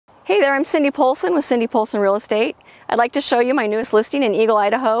Hey there, I'm Cindy Poulsen with Cindy Poulsen Real Estate. I'd like to show you my newest listing in Eagle,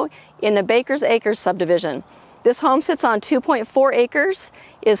 Idaho in the Baker's Acres subdivision. This home sits on 2.4 acres,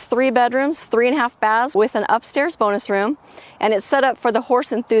 is 3 bedrooms, 3.5 baths with an upstairs bonus room, and it's set up for the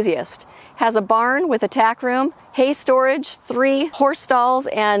horse enthusiast. Has a barn with a tack room, hay storage, 3 horse stalls,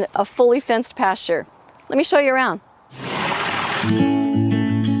 and a fully fenced pasture. Let me show you around.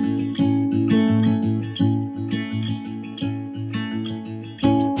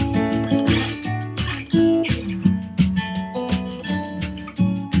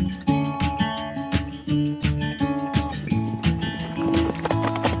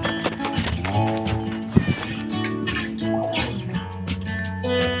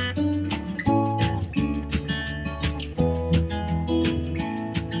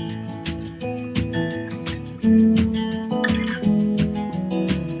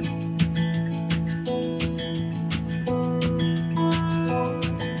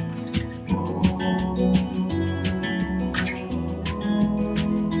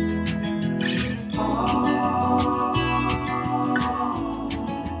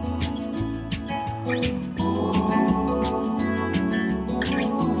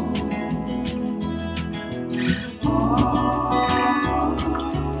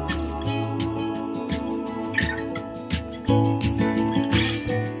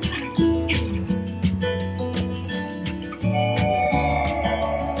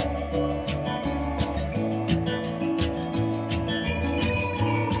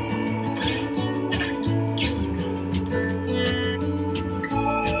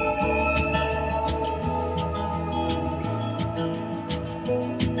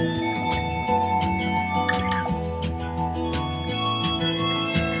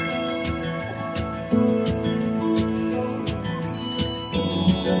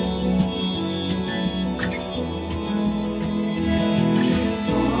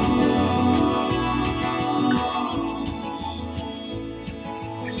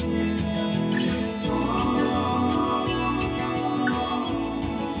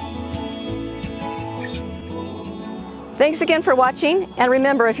 Thanks again for watching, and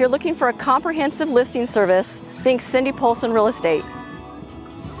remember, if you're looking for a comprehensive listing service, think Cindy Poulsen Real Estate.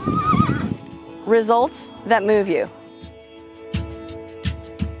 Results that move you.